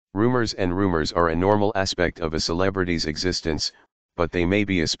Rumors are a normal aspect of a celebrity's existence, but they may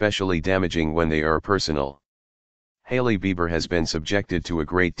be especially damaging when they are personal. Hailey Bieber has been subjected to a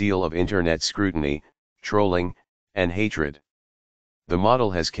great deal of internet scrutiny, trolling, and hatred. The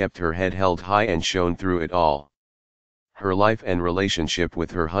model has kept her head held high and shone through it all. Her life and relationship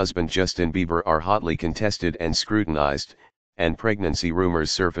with her husband Justin Bieber are hotly contested and scrutinized, and pregnancy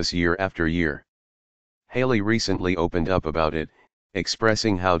rumors surface year after year. Hailey recently opened up about it,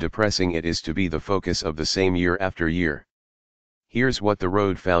 expressing how depressing it is to be the focus of the same year after year. Here's what the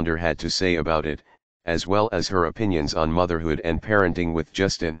Road founder had to say about it, as well as her opinions on motherhood and parenting with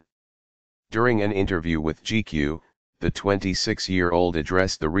Justin. During an interview with GQ, the 26-year-old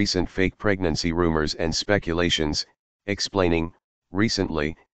addressed the recent fake pregnancy rumors and speculations, explaining,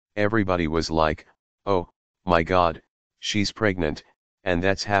 "Recently, everybody was like, oh, my God, she's pregnant, and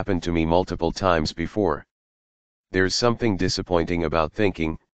that's happened to me multiple times before. There's something disappointing about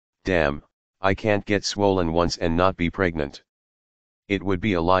thinking, damn, I can't get swollen once and not be pregnant. It would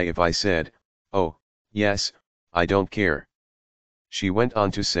be a lie if I said, oh, yes, I don't care." She went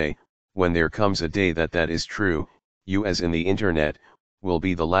on to say, "When there comes a day that is true, you as in the internet, will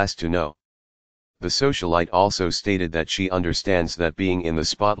be the last to know." The socialite also stated that she understands that being in the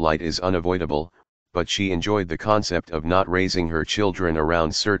spotlight is unavoidable, but she enjoyed the concept of not raising her children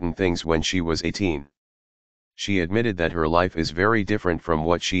around certain things when she was 18. She admitted that her life is very different from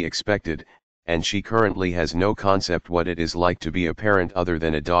what she expected, and she currently has no concept what it is like to be a parent other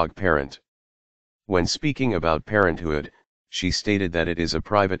than a dog parent. When speaking about parenthood, she stated that it is a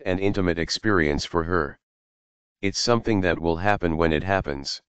private and intimate experience for her. It's something that will happen when it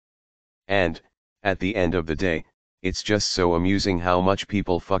happens. And, at the end of the day, it's just so amusing how much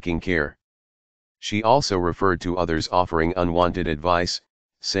people fucking care. She also referred to others offering unwanted advice,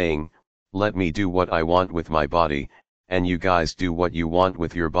 saying, "Let me do what I want with my body, and you guys do what you want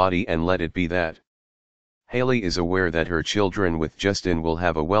with your body and let it be that." Hailey is aware that her children with Justin will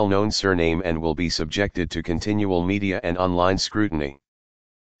have a well-known surname and will be subjected to continual media and online scrutiny.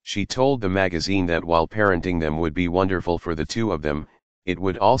 She told the magazine that while parenting them would be wonderful for the two of them, it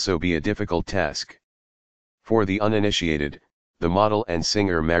would also be a difficult task. For the uninitiated, the model and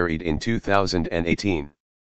singer married in 2018.